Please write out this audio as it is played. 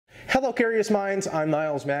Hello curious minds, I'm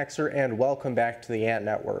Miles Maxcer and welcome back to the Ant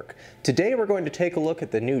Network. Today we're going to take a look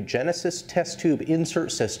at the new Genesis test tube insert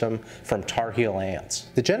system from Tar Heel Ants.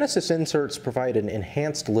 The Genesis inserts provide an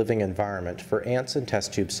enhanced living environment for ants and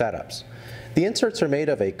test tube setups. The inserts are made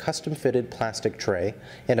of a custom-fitted plastic tray,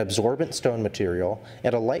 an absorbent stone material,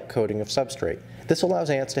 and a light coating of substrate. This allows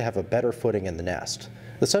ants to have a better footing in the nest.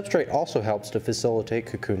 The substrate also helps to facilitate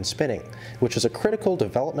cocoon spinning, which is a critical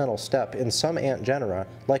developmental step in some ant genera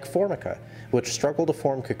like Formica, which struggle to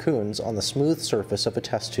form cocoons on the smooth surface of a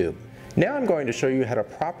test tube. Now I'm going to show you how to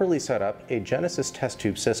properly set up a Genesis test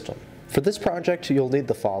tube system. For this project you'll need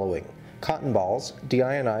the following: cotton balls,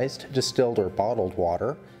 deionized, distilled or bottled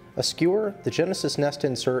water, a skewer, the Genesis nest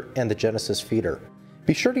insert, and the Genesis feeder.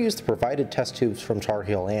 Be sure to use the provided test tubes from Tar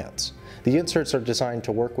Heel Ants. The inserts are designed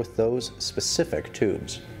to work with those specific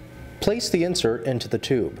tubes. Place the insert into the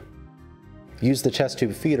tube. Use the test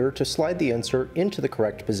tube feeder to slide the insert into the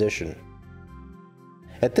correct position.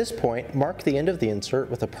 At this point, mark the end of the insert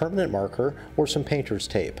with a permanent marker or some painter's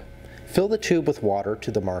tape. Fill the tube with water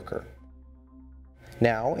to the marker.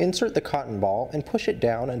 Now insert the cotton ball and push it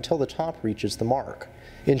down until the top reaches the mark.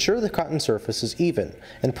 Ensure the cotton surface is even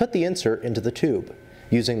and put the insert into the tube.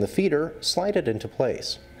 Using the feeder, slide it into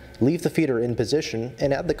place. Leave the feeder in position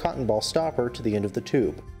and add the cotton ball stopper to the end of the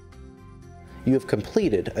tube. You have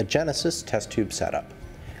completed a Genesis test tube setup.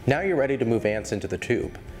 Now you're ready to move ants into the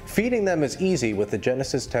tube. Feeding them is easy with the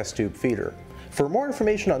Genesis test tube feeder. For more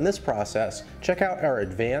information on this process, check out our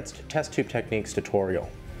advanced test tube techniques tutorial.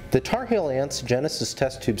 The Tar Heel Ants Genesis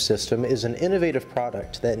test tube system is an innovative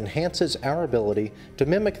product that enhances our ability to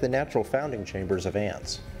mimic the natural founding chambers of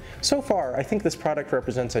ants. So far, I think this product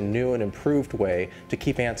represents a new and improved way to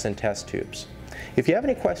keep ants in test tubes. If you have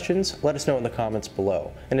any questions, let us know in the comments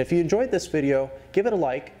below. And if you enjoyed this video, give it a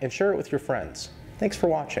like and share it with your friends. Thanks for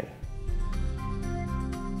watching.